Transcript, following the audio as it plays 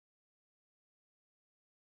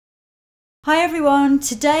Hi everyone,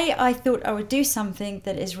 today I thought I would do something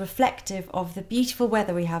that is reflective of the beautiful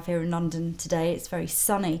weather we have here in London today. It's very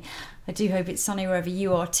sunny. I do hope it's sunny wherever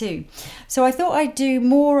you are too. So I thought I'd do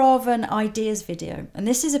more of an ideas video, and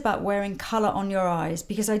this is about wearing colour on your eyes,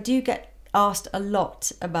 because I do get asked a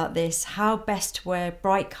lot about this, how best to wear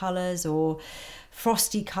bright colours or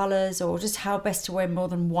frosty colours, or just how best to wear more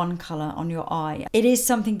than one colour on your eye. It is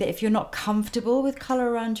something that if you're not comfortable with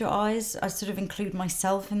colour around your eyes, I sort of include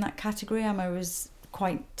myself in that category. I'm always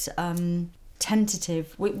quite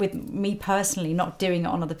tentative with me personally, not doing it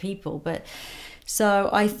on other people. But so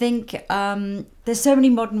I think there's so many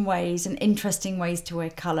modern ways and interesting ways to wear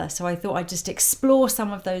colour, so I thought I'd just explore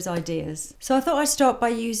some of those ideas. So I thought I'd start by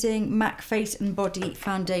using MAC Face and Body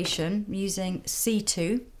Foundation, using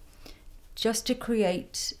C2, just to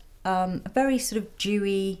create a very sort of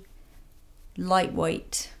dewy,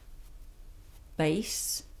 lightweight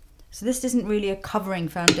base. So this isn't really a covering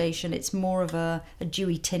foundation, it's more of a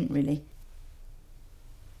dewy tint really.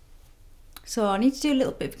 So I need to do a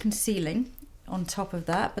little bit of concealing on top of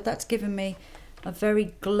that, but that's given me a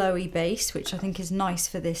very glowy base, which I think is nice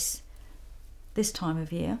for this time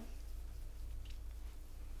of year.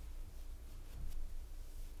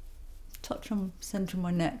 Touch on the centre of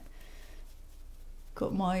my neck.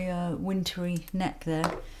 Got my wintry neck there,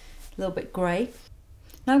 a little bit grey.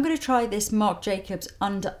 Now I'm going to try this Marc Jacobs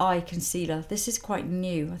under eye concealer. This is quite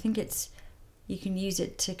new. I think you can use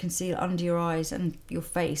it to conceal under your eyes and your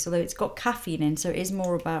face, although it's got caffeine in, so it is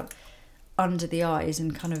more about under the eyes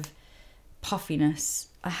and kind of puffiness.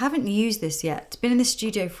 I haven't used this yet. It's been in the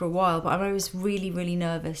studio for a while, but I'm always really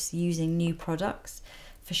nervous using new products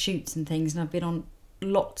for shoots and things, and I've been on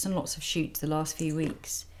lots and lots of shoots the last few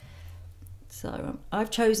weeks. So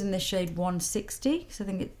I've chosen this shade 160 because I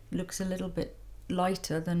think it looks a little bit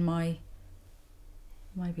lighter than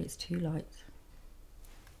maybe it's too light.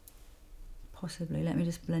 Possibly. Let me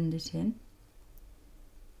just blend it in.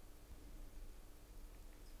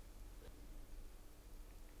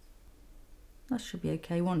 That should be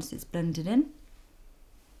okay once it's blended in.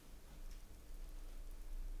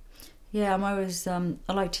 Yeah, I'm always I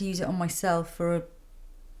like to use it on myself for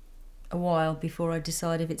a while before I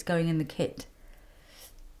decide if it's going in the kit.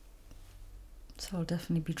 So I'll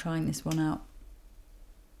definitely be trying this one out.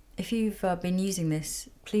 If you've been using this,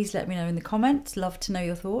 please let me know in the comments. Love to know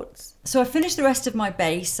your thoughts. So I've finished the rest of my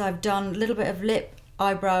base. I've done a little bit of lip,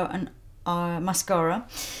 eyebrow and mascara.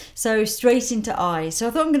 So straight into eyes. So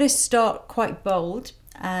I thought I'm going to start quite bold,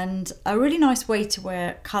 and a really nice way to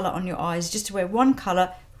wear colour on your eyes is just to wear one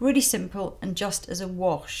colour, really simple, and just as a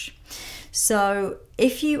wash. So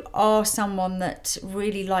if you are someone that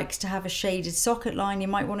really likes to have a shaded socket line, you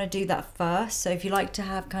might want to do that first. So if you like to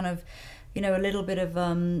have kind of, you know, a little bit of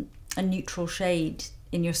a neutral shade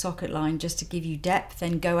in your socket line just to give you depth,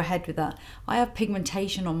 then go ahead with that. I have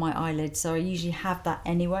pigmentation on my eyelids, so I usually have that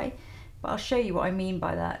anyway, but I'll show you what I mean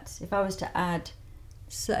by that. If I was to add,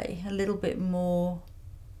 say, a little bit more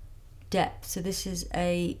depth, so this is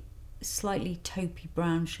a slightly taupey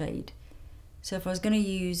brown shade. So if I was going to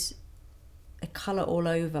use a colour all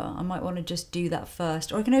over, I might want to just do that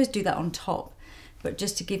first, or I can always do that on top, but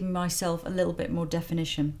just to give myself a little bit more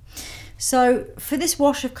definition. So for this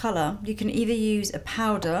wash of colour, you can either use a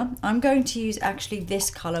powder. I'm going to use actually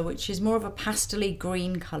this colour, which is more of a pastel-y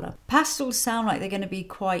green colour. Pastels sound like they're going to be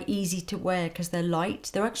quite easy to wear because they're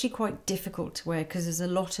light. They're actually quite difficult to wear because there's a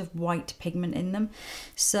lot of white pigment in them.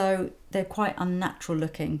 So they're quite unnatural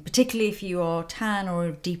looking, particularly if you are tan or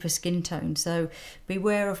a deeper skin tone. So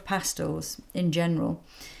beware of pastels in general.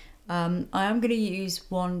 I am going to use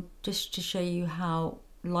one just to show you how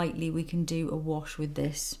lightly we can do a wash with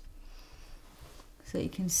this. So you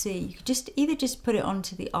can see, you could just either just put it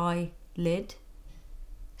onto the eyelid,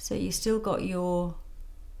 so you still got your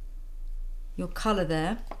colour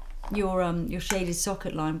there, your shaded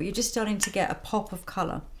socket line, but you're just starting to get a pop of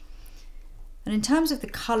colour. And in terms of the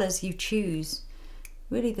colours you choose,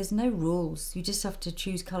 really there's no rules. You just have to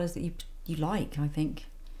choose colours that you like, I think.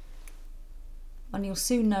 And you'll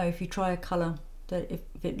soon know if you try a colour that if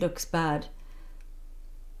it looks bad.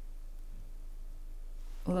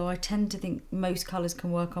 Although I tend to think most colours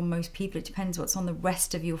can work on most people. It depends what's on the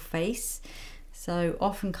rest of your face. So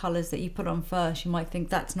often colours that you put on first, you might think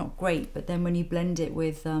that's not great, but then when you blend it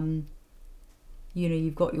with, you know,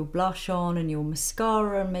 you've got your blush on and your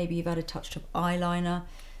mascara, and maybe you've had a touch of eyeliner,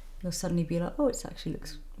 you'll suddenly be like, oh, it actually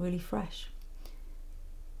looks really fresh.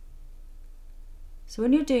 So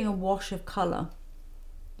when you're doing a wash of colour,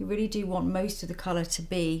 you really do want most of the colour to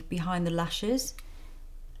be behind the lashes,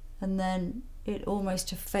 and then it almost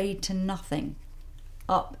to fade to nothing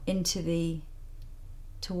up into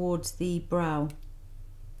towards the brow.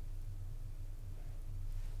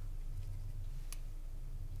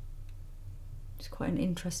 quite an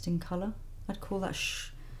interesting colour. I'd call that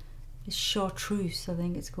chartreuse, I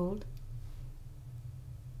think it's called.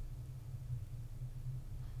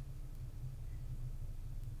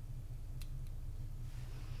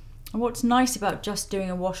 And what's nice about just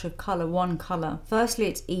doing a wash of colour, one colour, firstly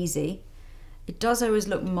it's easy. It does always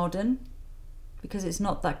look modern because it's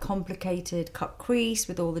not that complicated cut crease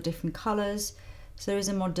with all the different colours, so there is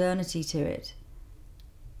a modernity to it.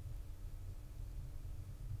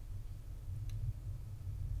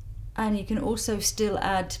 And you can also still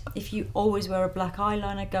add, if you always wear a black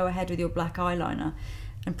eyeliner, go ahead with your black eyeliner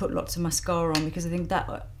and put lots of mascara on, because I think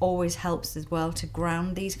that always helps as well to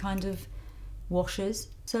ground these kind of washes.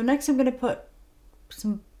 So next I'm going to put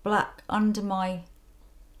some black under my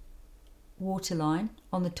waterline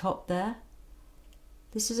on the top there.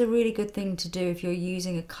 This is a really good thing to do if you're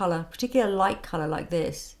using a colour, particularly a light colour like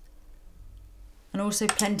this. And also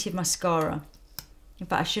plenty of mascara. In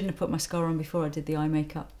fact, I shouldn't have put mascara on before I did the eye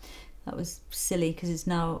makeup. That was silly because it's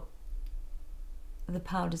now the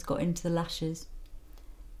powder's got into the lashes.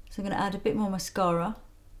 So I'm going to add a bit more mascara.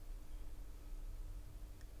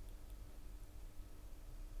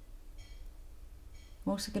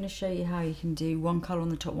 I'm also going to show you how you can do one colour on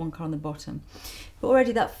the top, one colour on the bottom. But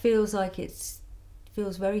already that feels like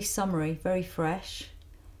feels very summery, very fresh.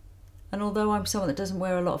 And although I'm someone that doesn't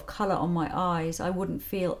wear a lot of colour on my eyes, I wouldn't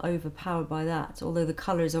feel overpowered by that, although the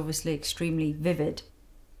colour is obviously extremely vivid.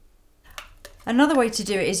 Another way to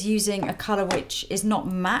do it is using a colour which is not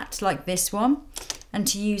matte like this one, and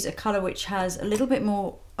to use a colour which has a little bit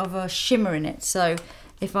more of a shimmer in it. So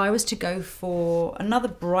if I was to go for another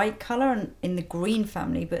bright colour in the green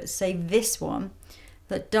family, but say this one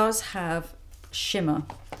that does have shimmer,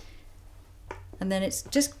 and then it's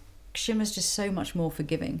just shimmer's just so much more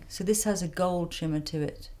forgiving. So this has a gold shimmer to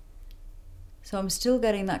it. So I'm still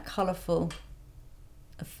getting that colourful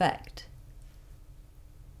effect.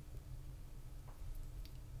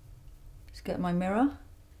 Just get my mirror.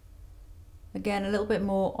 Again, a little bit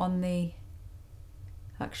more on the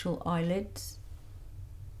actual eyelids.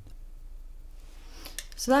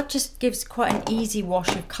 So that just gives quite an easy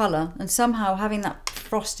wash of colour, and somehow having that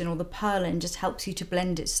frosting or the pearling just helps you to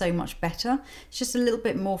blend it so much better. It's just a little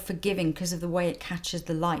bit more forgiving because of the way it catches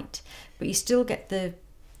the light, but you still get the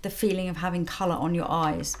feeling of having colour on your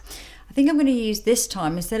eyes. I think I'm going to use this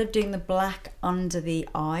time, instead of doing the black under the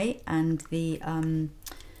eye and the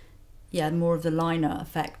more of the liner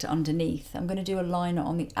effect underneath, I'm going to do a liner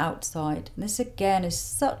on the outside. And this again is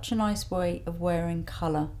such a nice way of wearing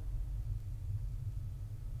colour.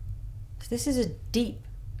 So this is a deep,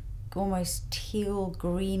 almost teal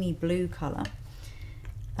greeny blue colour,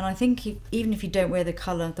 and I think even if you don't wear the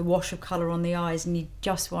colour, the wash of colour on the eyes, and you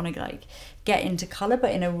just want to like get into colour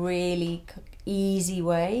but in a really easy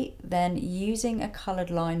way, then using a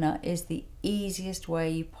coloured liner is the easiest way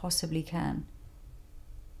you possibly can.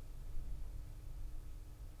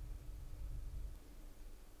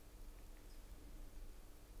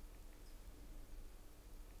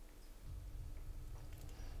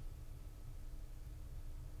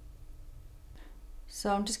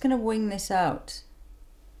 So I'm just going to wing this out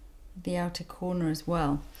the outer corner as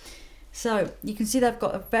well. So you can see that I've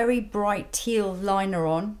got a very bright teal liner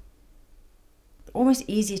on. Almost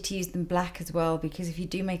easier to use than black as well, because if you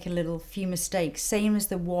do make a few mistakes, same as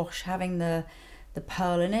the wash, having the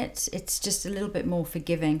pearl in it, it's just a little bit more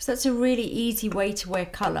forgiving. So that's a really easy way to wear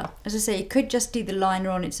colour. As I say, you could just do the liner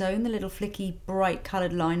on its own, the little flicky bright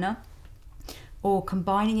coloured liner, or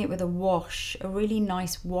combining it with a wash, a really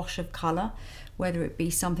nice wash of colour, whether it be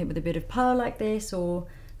something with a bit of pearl like this or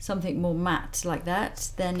something more matte like that,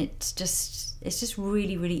 then it's just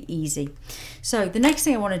really, really easy. So the next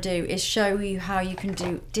thing I want to do is show you how you can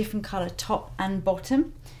do different colour top and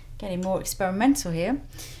bottom, getting more experimental here.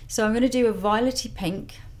 So I'm going to do a violety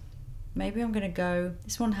pink. Maybe I'm going to go,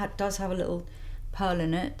 this one does have a little pearl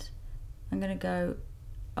in it. I'm going to go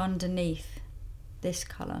underneath this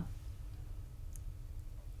colour.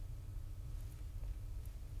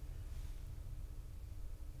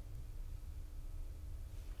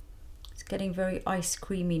 Getting very ice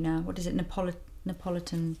creamy now. What is it?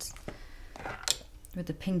 Neapolitans with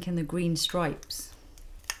the pink and the green stripes.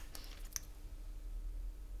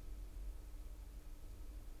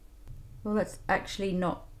 Well, that's actually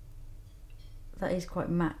not, that is quite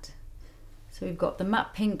matte. So we've got the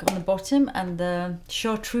matte pink on the bottom and the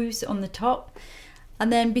chartreuse on the top. And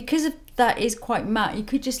then because of that is quite matte, you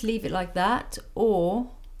could just leave it like that, or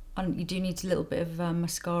you do need a little bit of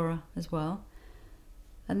mascara as well.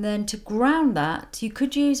 And then to ground that, you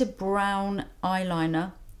could use a brown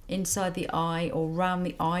eyeliner inside the eye or around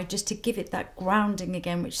the eye, just to give it that grounding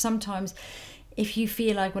again, which sometimes if you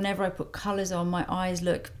feel like whenever I put colours on, my eyes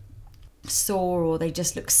look sore or they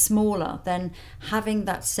just look smaller, then having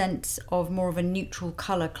that sense of more of a neutral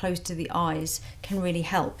colour close to the eyes can really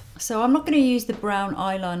help. So I'm not going to use the brown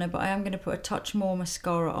eyeliner, but I am going to put a touch more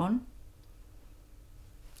mascara on,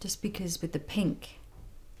 just because with the pink,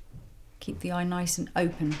 keep the eye nice and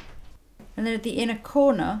open. And then at the inner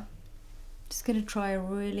corner, just going to try a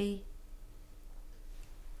really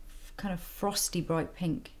kind of frosty bright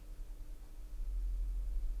pink.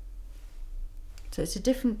 So it's a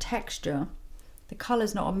different texture. The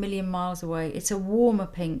colour's not a million miles away. It's a warmer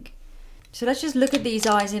pink. So let's just look at these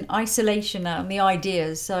eyes in isolation now and the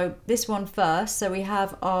ideas. So this one first. So we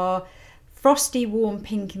have our frosty warm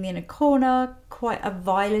pink in the inner corner, quite a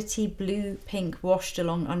violety blue pink washed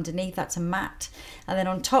along underneath. That's a matte. And then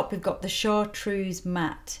on top we've got the chartreuse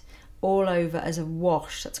matte all over as a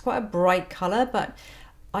wash. That's quite a bright colour, but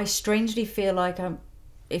I strangely feel like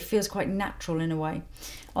it feels quite natural in a way.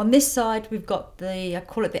 On this side we've got the, I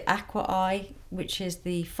call it the aqua eye, which is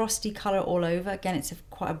the frosty colour all over. Again, it's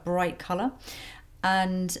quite a bright colour.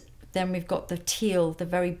 And then we've got the teal, the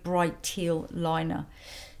very bright teal liner.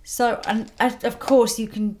 So, and of course you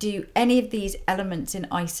can do any of these elements in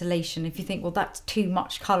isolation. If you think, well, that's too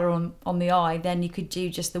much colour on the eye, then you could do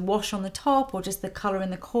just the wash on the top or just the colour in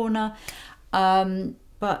the corner.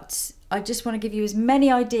 But I just want to give you as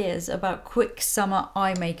many ideas about quick summer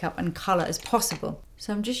eye makeup and colour as possible.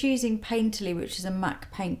 So I'm just using Painterly, which is a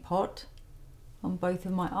MAC paint pot, on both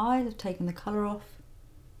of my eyes. I've taken the colour off.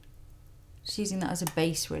 Just using that as a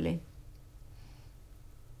base really.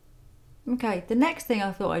 Okay, the next thing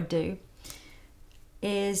I thought I'd do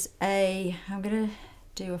is I'm going to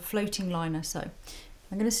do a floating liner. So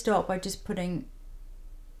I'm going to start by just putting,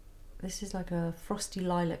 this is like a frosty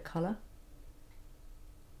lilac colour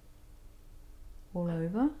all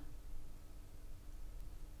over.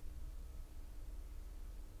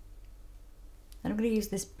 And I'm going to use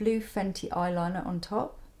this blue Fenty eyeliner on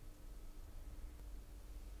top.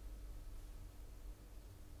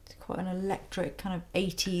 It's quite an electric kind of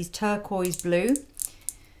 80s turquoise blue.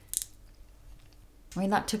 I mean,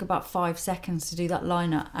 that took about 5 seconds to do that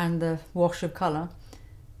liner and the wash of colour.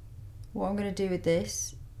 What I'm going to do with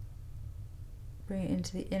this, bring it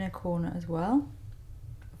into the inner corner as well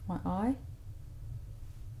of my eye.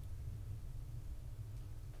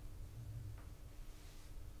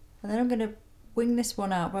 And then I'm going to wing this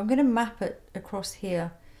one out, but I'm going to map it across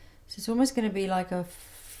here. So it's almost going to be like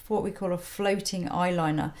what we call a floating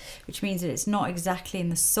eyeliner, which means that it's not exactly in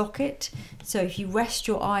the socket. So if you rest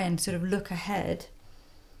your eye and sort of look ahead,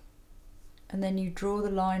 and then you draw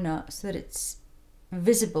the liner so that it's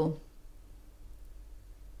visible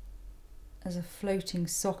as a floating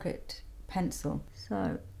socket pencil.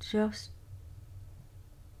 So just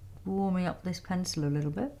warming up this pencil a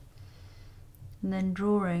little bit. And then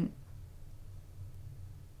drawing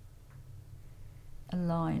a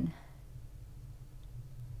line.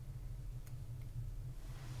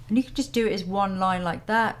 And you could just do it as one line like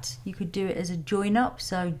that. You could do it as a join up,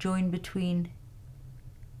 so join between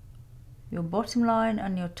your bottom line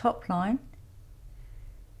and your top line.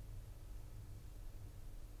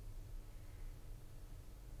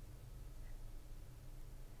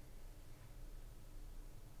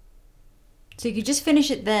 So you could just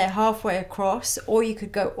finish it there halfway across, or you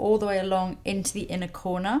could go all the way along into the inner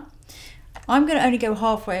corner. I'm going to only go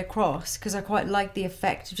halfway across because I quite like the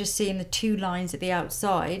effect of just seeing the two lines at the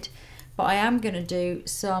outside, but I am going to do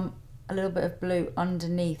a little bit of blue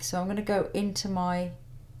underneath. So I'm going to go into my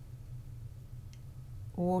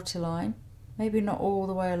waterline, maybe not all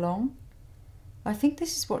the way along. I think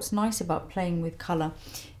this is what's nice about playing with colour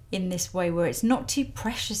in this way, where it's not too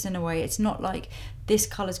precious in a way. It's not like this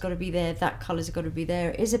colour's got to be there, that colour's got to be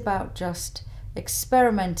there. It is about just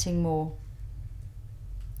experimenting more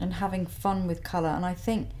and having fun with colour. And I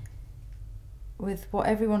think with what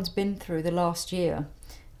everyone's been through the last year,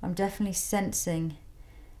 I'm definitely sensing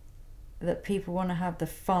that people want to have the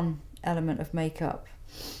fun element of makeup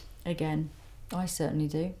again. I certainly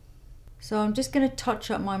do. So I'm just going to touch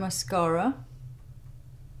up my mascara.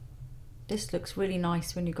 This looks really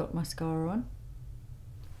nice when you've got mascara on.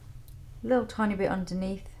 A little tiny bit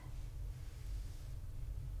underneath.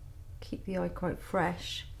 Keep the eye quite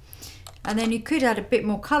fresh. And then you could add a bit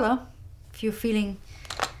more colour if you're feeling,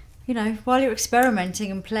 you know, while you're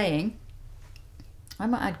experimenting and playing. I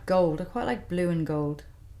might add gold. I quite like blue and gold,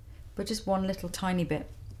 but just one little tiny bit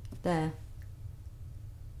there.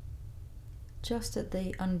 Just at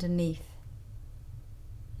the underneath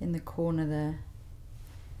in the corner there.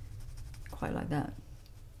 Quite like that.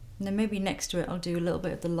 And then maybe next to it I'll do a little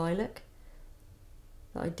bit of the lilac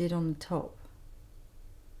that I did on the top.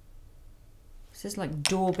 This is like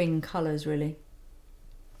daubing colours really.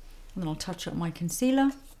 And then I'll touch up my concealer.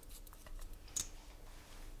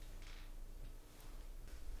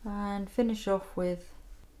 And finish off with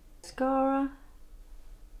mascara.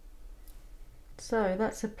 So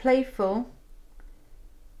that's a playful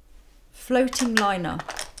floating liner.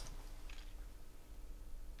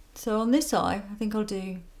 So on this eye, I think I'll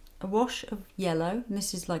do a wash of yellow, and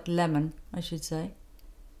this is like lemon, I should say,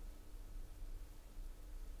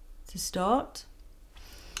 to start.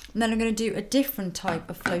 And then I'm going to do a different type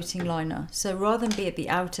of floating liner. So rather than be at the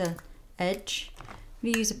outer edge, I'm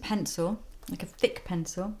going to use a pencil, like a thick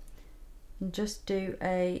pencil, and just do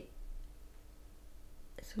a,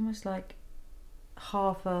 it's almost like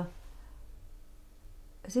half a,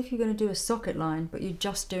 as if you're going to do a socket line, but you're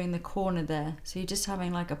just doing the corner there. So you're just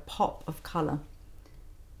having like a pop of colour.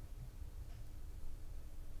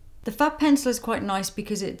 The fat pencil is quite nice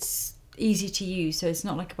because it's easy to use, so it's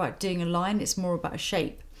not like about doing a line, it's more about a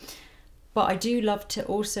shape. But I do love to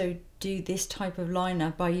also do this type of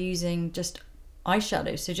liner by using just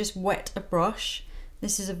eyeshadow. So just wet a brush.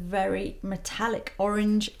 This is a very metallic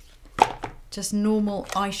orange, just normal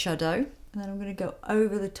eyeshadow. And then I'm going to go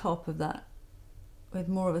over the top of that with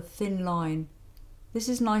more of a thin line. This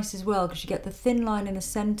is nice as well because you get the thin line in the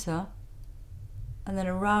centre, and then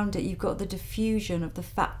around it you've got the diffusion of the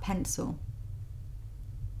fat pencil.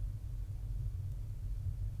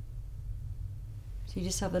 So you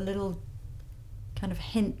just have a little kind of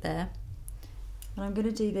hint there. And I'm going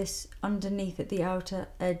to do this underneath at the outer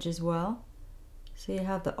edge as well. So you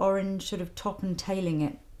have the orange sort of top and tailing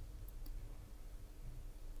it.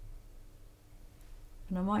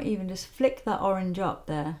 And I might even just flick that orange up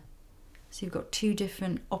there. So you've got two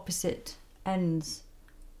different opposite ends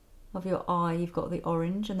of your eye. You've got the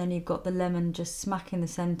orange and then you've got the lemon just smack in the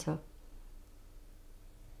centre.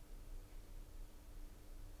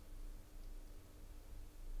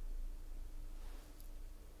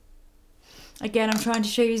 Again, I'm trying to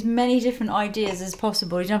show you as many different ideas as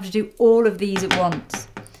possible. You don't have to do all of these at once.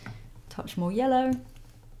 Touch more yellow.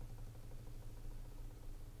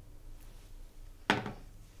 I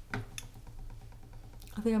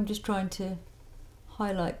think I'm just trying to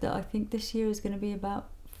highlight that I think this year is going to be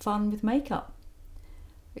about fun with makeup,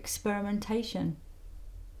 experimentation,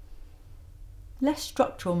 less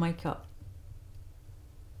structural makeup,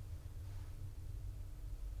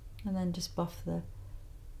 and then just buff the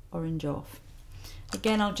orange off.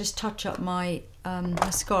 Again, I'll just touch up my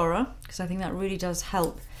mascara because I think that really does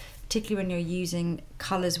help, particularly when you're using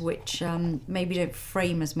colours which maybe don't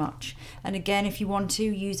frame as much. And again, if you want to,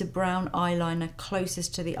 use a brown eyeliner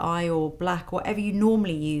closest to the eye, or black, whatever you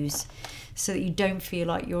normally use, so that you don't feel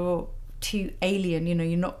like you're too alien, you know,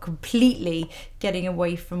 you're not completely getting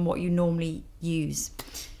away from what you normally use.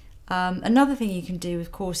 Another thing you can do,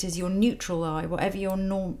 of course, is your neutral eye, whatever your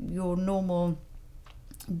normal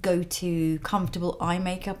go-to comfortable eye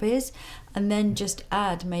makeup is, and then just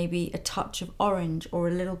add maybe a touch of orange or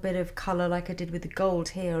a little bit of colour like I did with the gold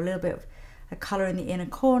here, a little bit of a colour in the inner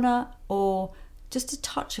corner, or just a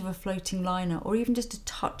touch of a floating liner, or even just a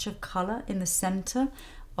touch of colour in the centre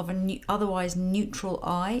of an otherwise neutral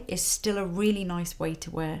eye is still a really nice way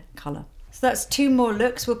to wear colour. So that's two more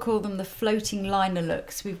looks. We'll call them the floating liner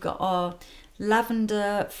looks. We've got our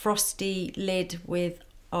lavender frosty lid with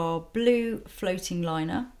our blue floating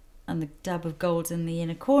liner and the dab of gold in the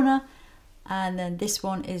inner corner, and then this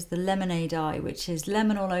one is the lemonade eye, which is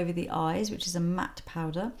lemon all over the eyes, which is a matte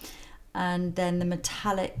powder, and then the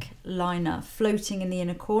metallic liner floating in the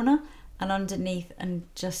inner corner and underneath, and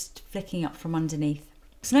just flicking up from underneath.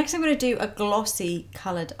 So next I'm going to do a glossy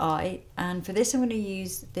coloured eye, and for this I'm going to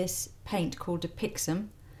use this paint called Depixum.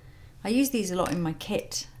 I use these a lot in my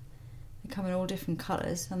kit. They come in all different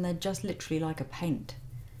colours and they're just literally like a paint.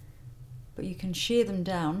 But you can shear them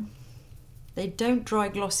down. They don't dry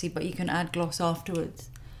glossy, but you can add gloss afterwards.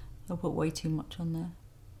 I'll put way too much on there.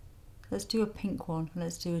 Let's do a pink one.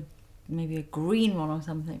 Let's do maybe a green one or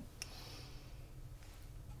something.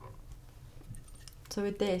 So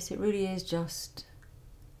with this, it really is just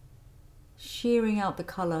shearing out the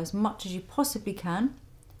colour as much as you possibly can.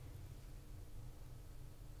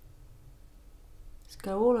 Just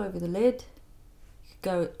go all over the lid. You could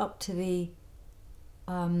go up to the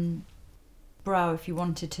brow if you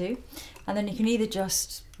wanted to, and then you can either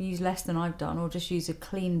just use less than I've done, or just use a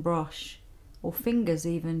clean brush or fingers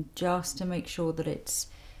even, just to make sure that it's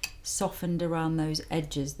softened around those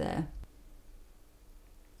edges there.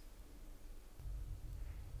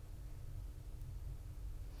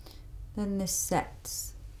 Then this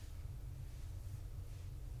sets.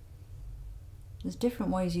 There's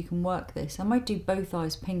different ways you can work this. I might do both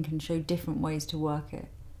eyes pink and show different ways to work it.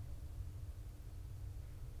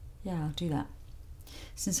 Yeah, I'll do that.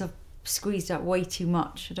 Since I've squeezed out way too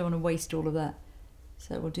much, I don't want to waste all of that.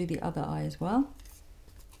 So we'll do the other eye as well.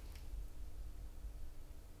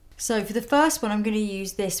 So for the first one, I'm going to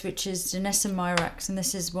use this, which is Janessa Myrax, and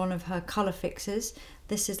this is one of her colour fixes.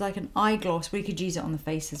 This is like an eye gloss, we could use it on the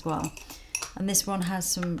face as well. And this one has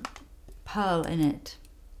some pearl in it.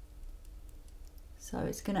 So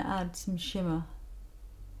it's going to add some shimmer.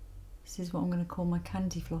 This is what I'm going to call my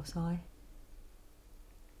candy floss eye.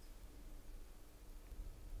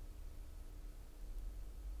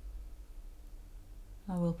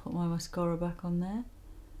 I will put my mascara back on there.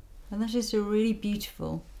 And that's just a really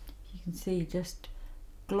beautiful, you can see, just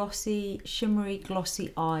glossy, shimmery,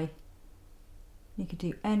 glossy eye. You could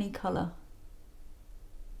do any colour.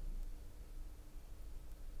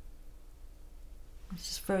 It's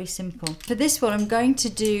just very simple. For this one, I'm going to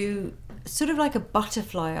do sort of like a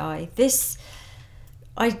butterfly eye.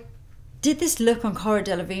 I did this look on Cara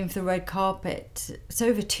Delevingne for the red carpet. It's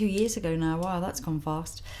over 2 years ago now. Wow, that's gone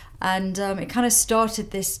fast. And it kind of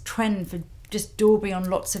started this trend for just daubing on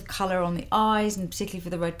lots of colour on the eyes, and particularly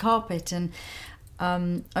for the red carpet. And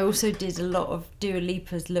I also did a lot of Dua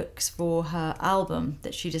Lipa's looks for her album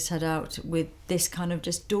that she just had out, with this kind of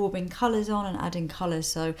just daubing colours on and adding colours.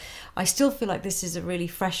 So I still feel like this is a really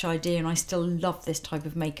fresh idea, and I still love this type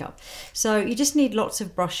of makeup. So you just need lots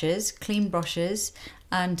of brushes, clean brushes,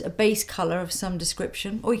 and a base colour of some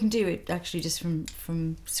description, or you can do it actually just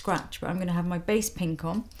from scratch, but I'm going to have my base pink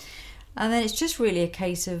on. And then it's just really a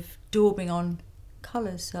case of daubing on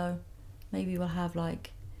colours. So maybe we'll have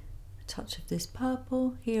like a touch of this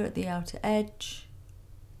purple here at the outer edge,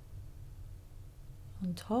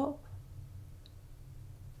 on top,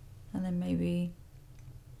 and then maybe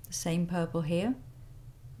the same purple here,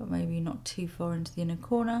 but maybe not too far into the inner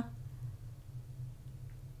corner.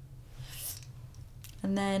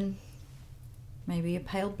 And then maybe a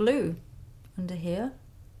pale blue under here.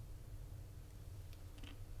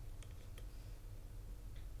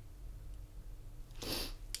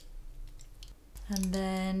 And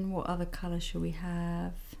then what other colour should we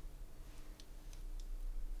have?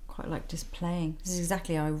 Quite like just playing. This is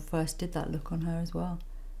exactly how I first did that look on her as well.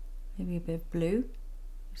 Maybe a bit of blue.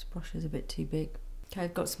 This brush is a bit too big. Okay,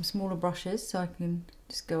 I've got some smaller brushes so I can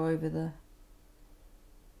just go over the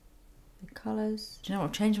colours. Do you know what?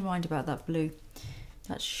 I've changed my mind about that blue.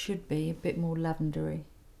 That should be a bit more lavendery.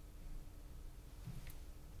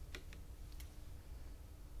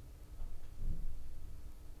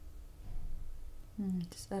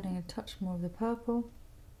 Just adding a touch more of the purple.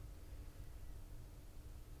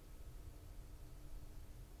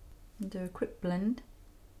 And do a quick blend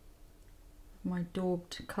of my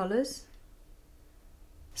daubed colours.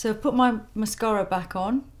 So I've put my mascara back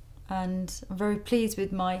on, and I'm very pleased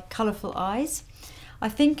with my colourful eyes. I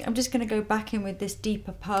think I'm just going to go back in with this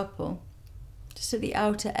deeper purple, just at the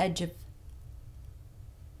outer edge of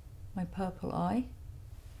my purple eye,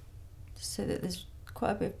 just so that there's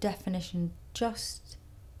quite a bit of definition just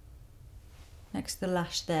next to the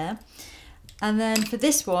lash there. And then for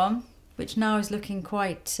this one, which now is looking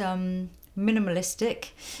quite minimalistic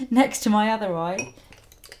next to my other eye,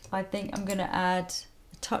 I think I'm going to add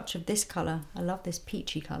a touch of this colour. I love this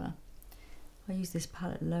peachy colour. I use this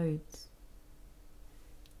palette loads.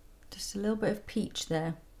 Just a little bit of peach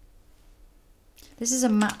there. This is a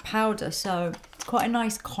matte powder, so it's quite a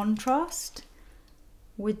nice contrast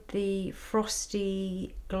with the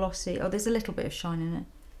frosty, glossy. Oh, there's a little bit of shine in it,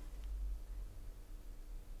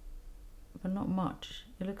 but not much.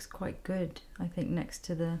 It looks quite good, I think, next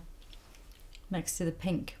to the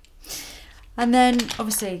pink. And then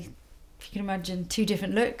obviously, if you can imagine, two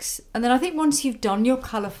different looks. And then I think once you've done your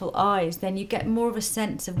colourful eyes, then you get more of a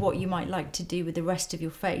sense of what you might like to do with the rest of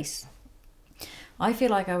your face. I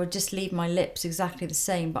feel like I would just leave my lips exactly the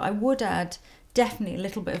same, but I would add definitely a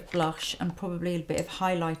little bit of blush and probably a bit of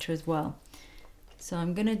highlighter as well. So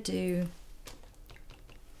I'm going to do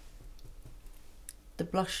the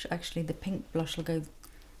blush, actually the pink blush will go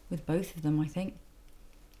with both of them, I think.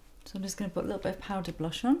 So I'm just going to put a little bit of powder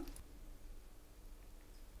blush on.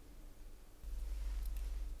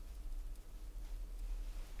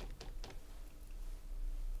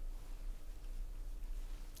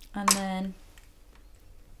 And then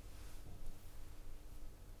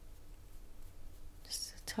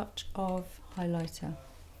just a touch of highlighter.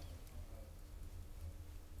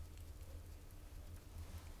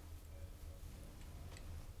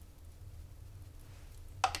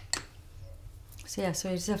 So yeah, so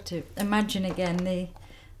you just have to imagine again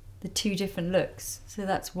the two different looks. So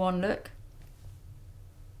that's one look,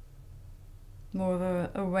 more of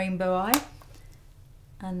a rainbow eye,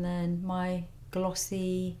 and then my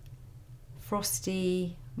glossy,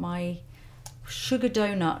 frosty, my sugar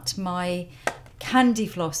donut, my candy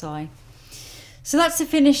floss eye. So that's the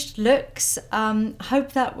finished looks.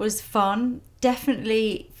 Hope that was fun.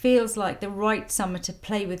 Definitely feels like the right summer to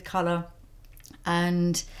play with colour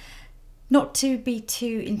and not to be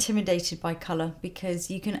too intimidated by colour, because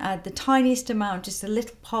you can add the tiniest amount, just a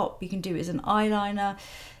little pop. You can do it as an eyeliner.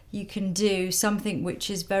 You can do something which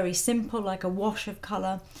is very simple, like a wash of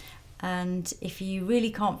colour. And if you really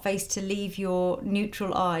can't face to leave your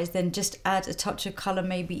neutral eyes, then just add a touch of colour,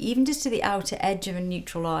 maybe even just to the outer edge of a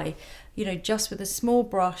neutral eye. You know, just with a small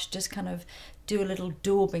brush, just kind of do a little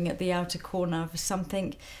daubing at the outer corner of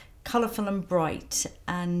something colourful and bright,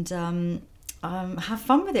 and have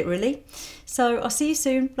fun with it really. So I'll see you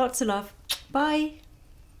soon. Lots of love. Bye.